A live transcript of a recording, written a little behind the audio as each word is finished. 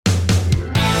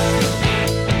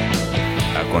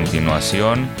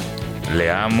continuación,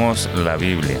 leamos la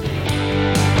Biblia.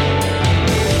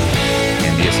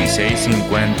 En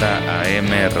 1650 AM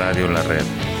Radio La Red,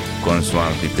 con su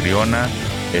anfitriona,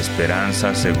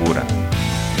 Esperanza Segura.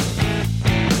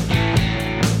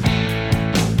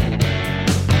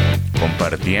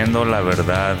 Compartiendo la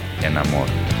verdad en amor.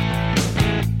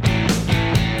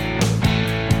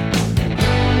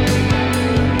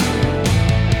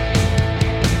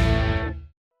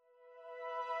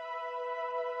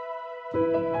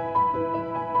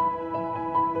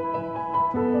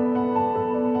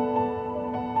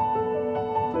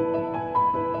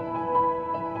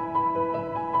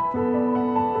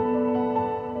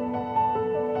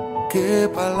 ¿Qué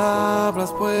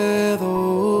palabras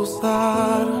puedo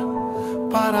usar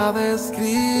para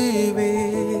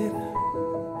describir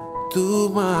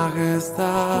tu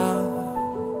majestad?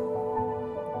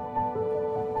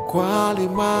 ¿Cuál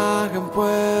imagen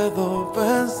puedo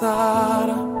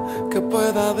pensar que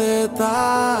pueda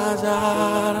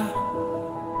detallar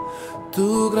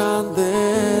tu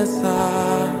grandeza?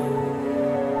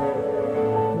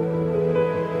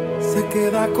 Se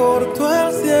queda corto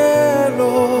el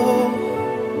cielo,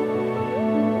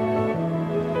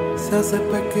 se hace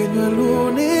pequeño el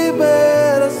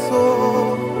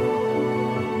universo.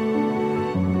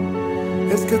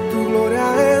 Es que tu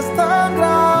gloria es tan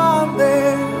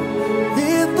grande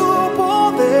y tu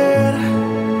poder,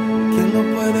 ¿quién lo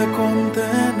puede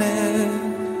contener?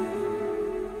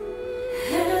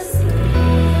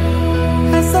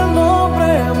 Es el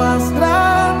nombre más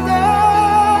grande,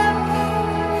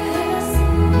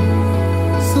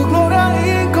 su gloria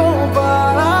incomparable.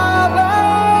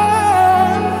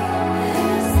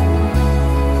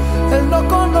 Él no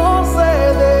conoce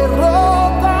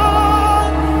derrota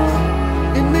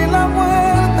y ni la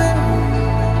muerte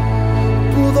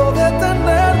pudo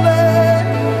detenerle.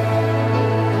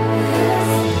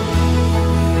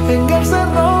 En él se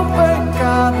rompen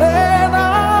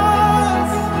cadenas,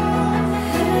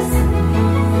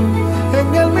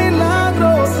 en el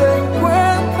milagro se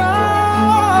encuentra,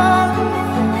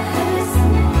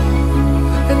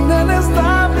 en él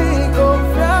está mi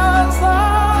confianza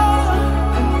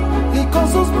y con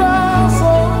sus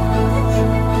brazos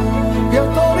y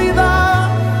autoridad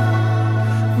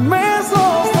me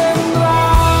sostendrá.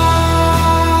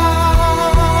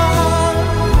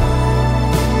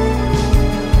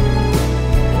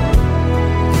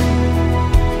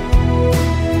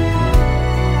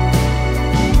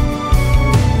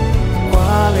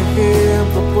 ¿Cuál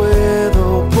ejemplo puedo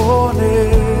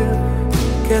poner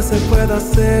que se pueda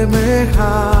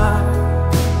asemejar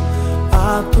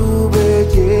a tu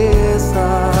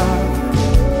belleza?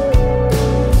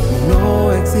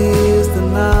 No existe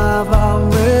nada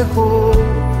mejor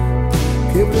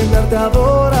que brindarte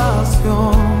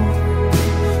adoración,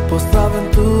 postrado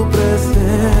en tu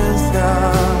presencia.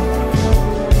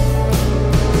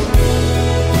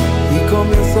 Y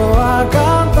comienzo a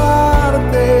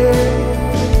cantarte,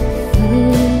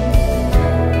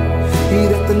 y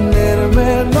detenerme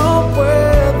no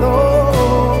puedo.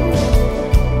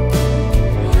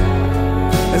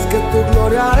 Es que tu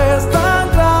gloria es tan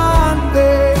grande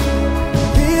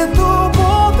y tu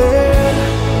poder,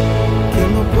 ¿quién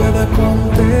lo puede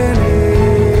contener?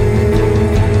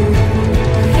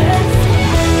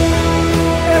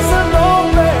 Es el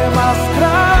nombre más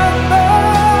grande,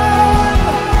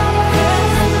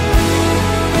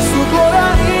 su gloria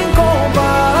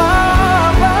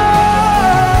incomparable.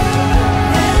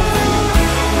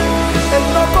 Él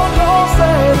no conoce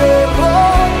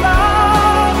derrotas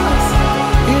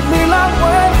y ni la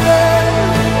muerte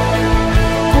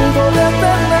pudo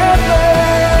detenerle.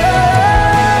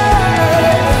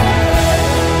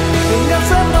 En él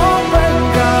se rompen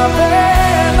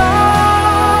cadenas,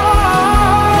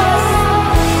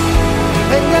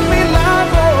 en el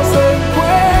milagro se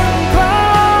encuentra,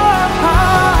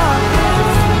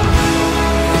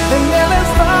 en él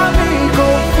está mi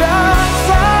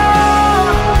confianza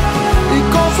y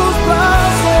con sus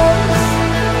brazos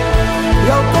y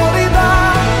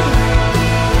autoridad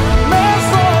me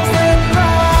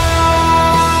sostendrá.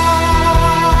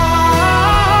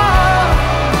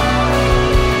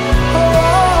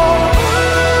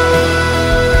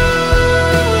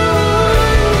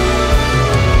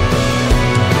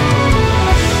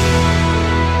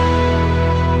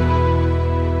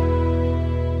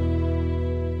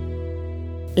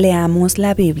 Leamos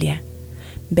la Biblia.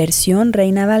 Versión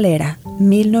Reina Valera,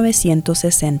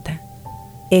 1960.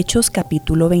 Hechos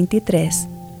capítulo 23,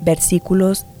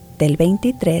 versículos del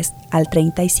 23 al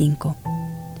 35.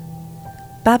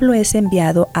 Pablo es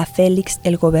enviado a Félix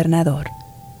el gobernador.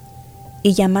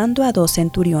 Y llamando a 2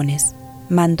 centuriones,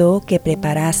 mandó que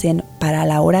preparasen para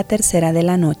la hora tercera de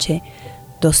la noche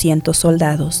 200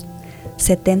 soldados,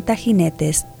 70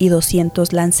 jinetes y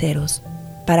 200 lanceros,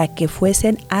 para que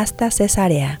fuesen hasta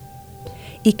Cesarea,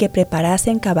 y que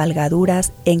preparasen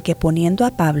cabalgaduras en que, poniendo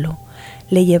a Pablo,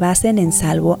 le llevasen en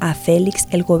salvo a Félix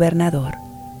el gobernador.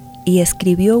 Y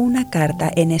escribió una carta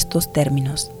en estos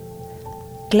términos: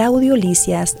 Claudio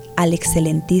Lisias al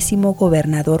excelentísimo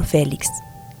gobernador Félix,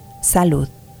 salud.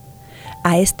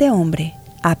 A este hombre,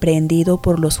 aprehendido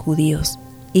por los judíos,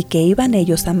 y que iban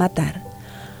ellos a matar,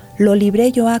 lo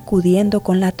libré yo acudiendo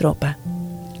con la tropa,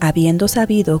 habiendo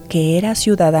sabido que era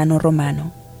ciudadano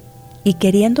romano, y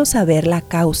queriendo saber la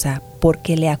causa por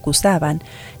que le acusaban,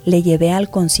 le llevé al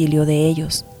concilio de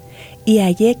ellos, y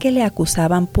hallé que le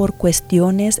acusaban por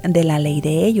cuestiones de la ley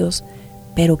de ellos,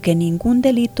 pero que ningún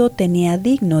delito tenía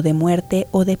digno de muerte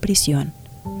o de prisión.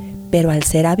 Pero al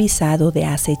ser avisado de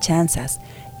asechanzas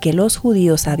que los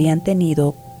judíos habían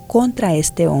tenido contra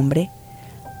este hombre,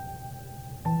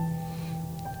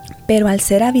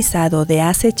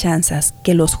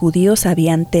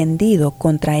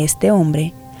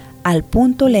 al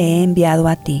punto le he enviado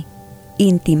a ti,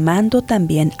 intimando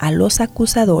también a los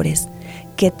acusadores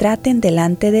que traten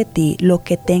delante de ti lo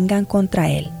que tengan contra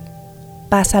él.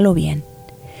 Pásalo bien.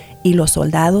 Y los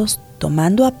soldados,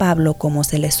 tomando a Pablo como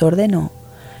se les ordenó,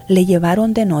 le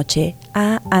llevaron de noche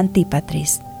a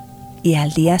Antípatris, y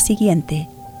al día siguiente,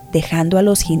 dejando a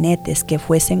los jinetes que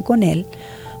fuesen con él,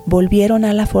 volvieron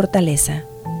a la fortaleza.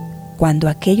 Cuando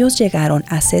aquellos llegaron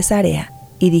a Cesarea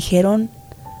y dieron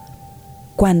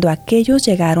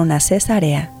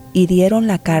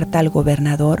la carta al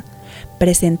gobernador,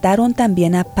 presentaron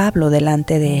también a Pablo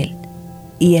delante de él.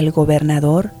 Y el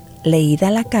gobernador,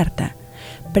 leída la carta,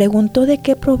 preguntó de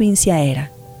qué provincia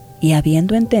era, y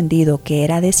habiendo entendido que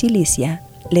era de Cilicia,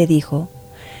 le dijo: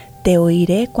 Te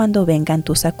oiré cuando vengan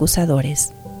tus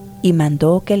acusadores. Y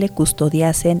mandó que le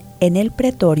custodiasen en el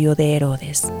pretorio de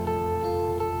Herodes.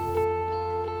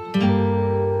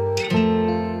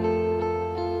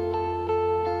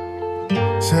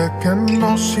 Sé que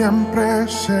no siempre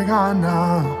se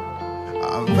gana,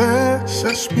 a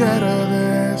veces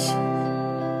pierdes.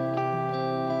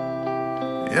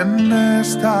 Y en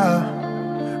esta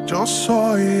yo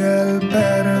soy el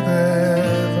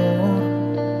perdedor.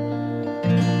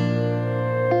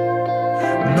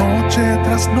 Noche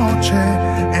tras noche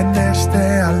en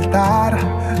este altar,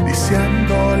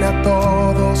 diciéndole a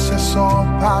todos eso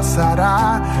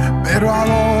pasará, pero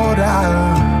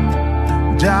ahora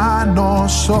ya no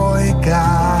soy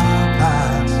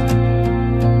capaz.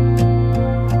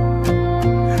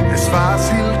 Es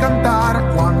fácil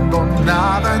cantar cuando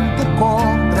nada en tu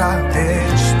contra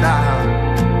está.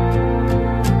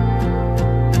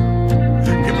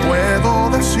 ¿Qué puedo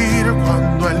decir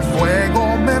cuando el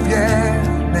fuego me viene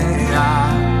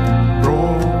a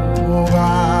probar?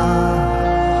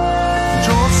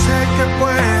 Yo sé que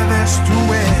puedes, tú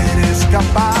eres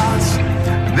capaz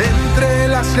de entre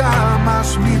las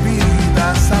llamas mi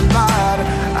vida salvar.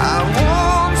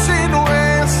 Aún si no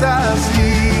es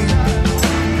así,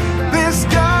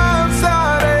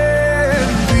 descansaré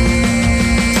en ti.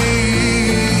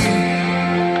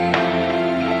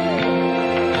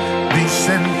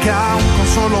 Dicen que aún con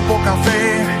solo poca fe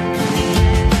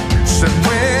se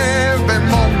mueven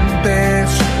montes.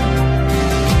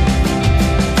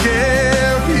 Qué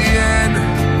bien,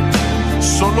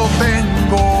 solo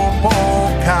tengo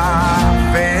poca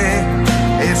fe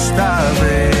esta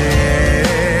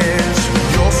vez.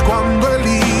 Dios, cuando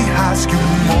elijas que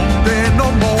un monte no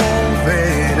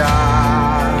moverás,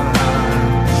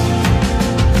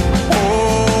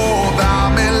 oh,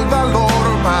 dame el valor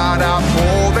para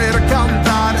poder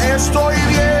cantar. Estoy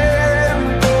bien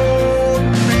con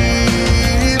mi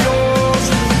Dios.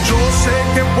 Yo sé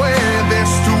que puedes,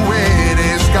 tú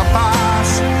eres capaz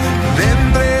de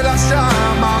entre las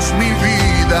llamas mi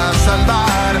vida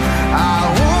salvar.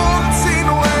 Aún si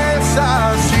no es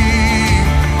así,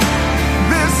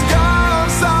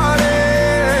 descansaré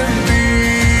en ti.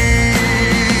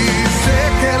 Sé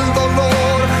que el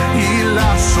dolor y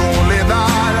la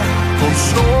soledad con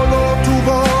solo tu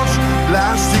voz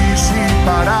las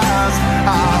disiparás.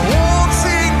 Aún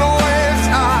si no es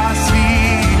así,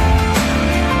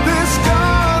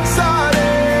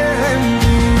 descansaré en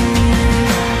ti.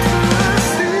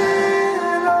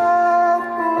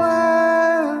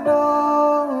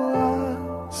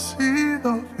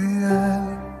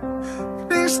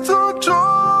 Cristo, yo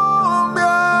me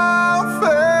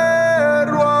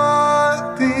aferro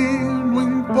a ti, no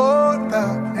importa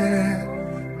qué,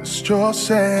 pues yo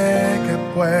sé que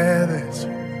puedes,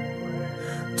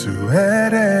 tú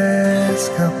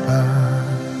eres capaz.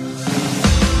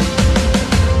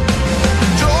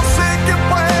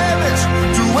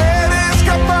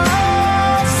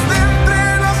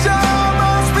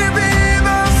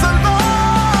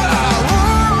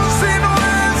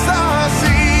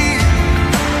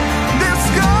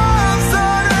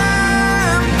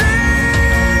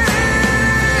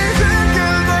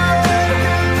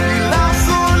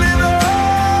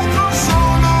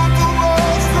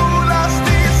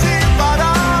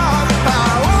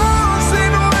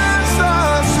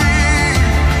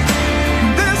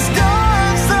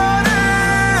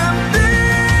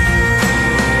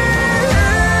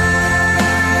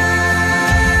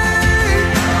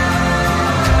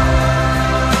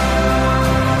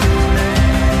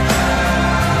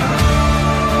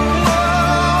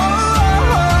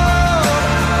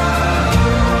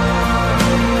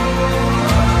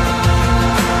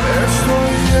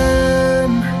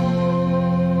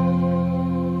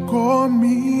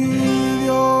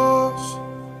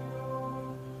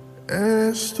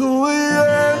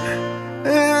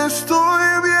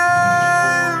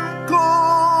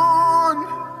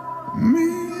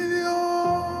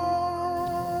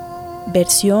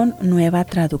 Versión Nueva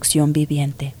Traducción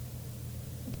Viviente.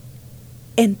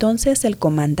 Entonces el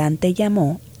comandante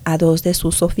llamó a 2 de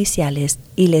sus oficiales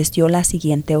y les dio la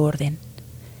siguiente orden: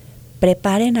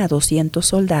 preparen a 200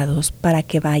 soldados para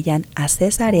que vayan a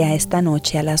Cesarea esta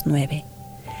noche a las 9.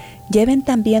 Lleven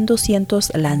también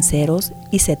 200 lanceros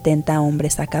y 70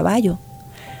 hombres a caballo.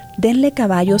 Denle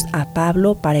caballos a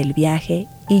Pablo para el viaje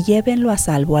y llévenlo a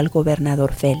salvo al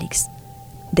gobernador Félix.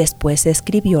 Después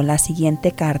escribió la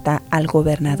siguiente carta al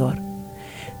gobernador: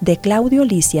 de Claudio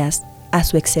Lisias, a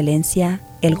su excelencia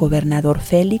el gobernador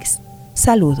Félix,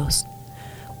 saludos.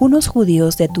 Unos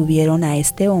judíos detuvieron a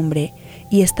este hombre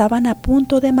y estaban a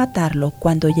punto de matarlo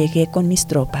cuando llegué con mis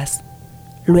tropas.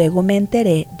 Luego me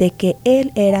enteré de que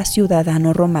él era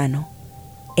ciudadano romano.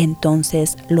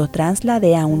 Entonces lo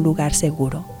trasladé a un lugar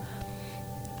seguro.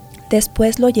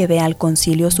 Después lo llevé al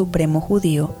Concilio Supremo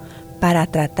Judío para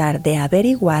tratar de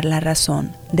averiguar la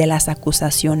razón de las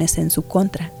acusaciones en su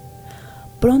contra.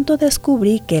 Pronto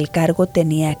descubrí que el cargo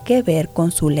tenía que ver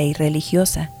con su ley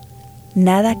religiosa,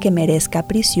 nada que merezca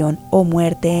prisión o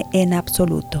muerte en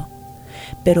absoluto.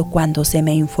 Pero cuando se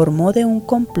me informó de un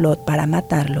complot para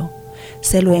matarlo,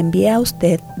 se lo envié a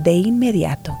usted de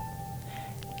inmediato.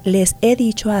 Les he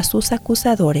dicho a sus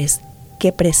acusadores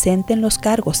que presenten los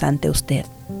cargos ante usted.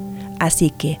 Así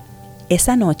que,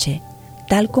 esa noche,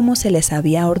 tal como se les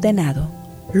había ordenado,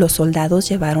 los soldados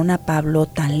llevaron a Pablo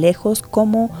tan lejos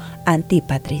como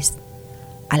Antípatris.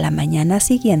 A la mañana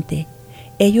siguiente,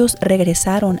 ellos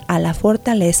regresaron a la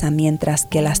fortaleza mientras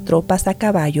que las tropas a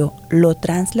caballo lo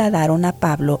trasladaron a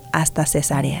Pablo hasta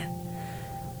Cesarea.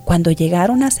 Cuando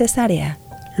llegaron a Cesarea,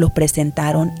 lo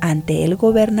presentaron ante el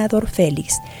gobernador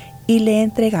Félix y le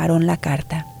entregaron la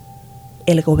carta.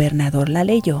 El gobernador la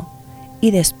leyó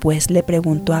y después le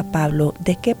preguntó a Pablo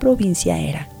de qué provincia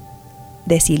era.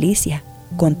 De Cilicia,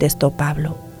 contestó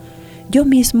Pablo. Yo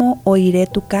mismo oiré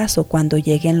tu caso cuando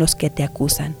lleguen los que te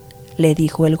acusan, le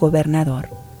dijo el gobernador.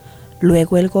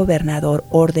 Luego el gobernador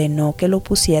ordenó que lo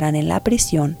pusieran en la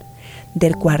prisión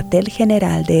del cuartel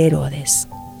general de Herodes.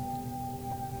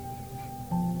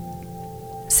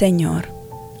 Señor,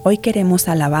 hoy queremos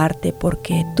alabarte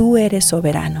porque tú eres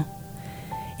soberano.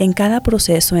 En cada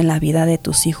proceso en la vida de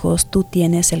tus hijos tú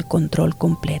tienes el control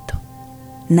completo.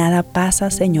 Nada pasa,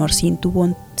 Señor, sin tu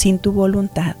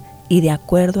voluntad y de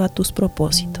acuerdo a tus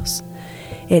propósitos.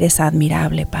 Eres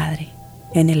admirable, Padre.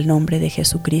 En el nombre de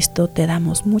Jesucristo te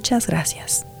damos muchas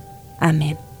gracias.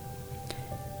 Amén.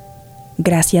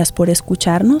 Gracias por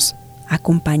escucharnos.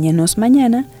 Acompáñenos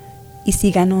mañana y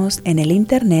síganos en el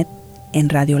internet en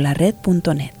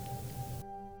radiolared.net.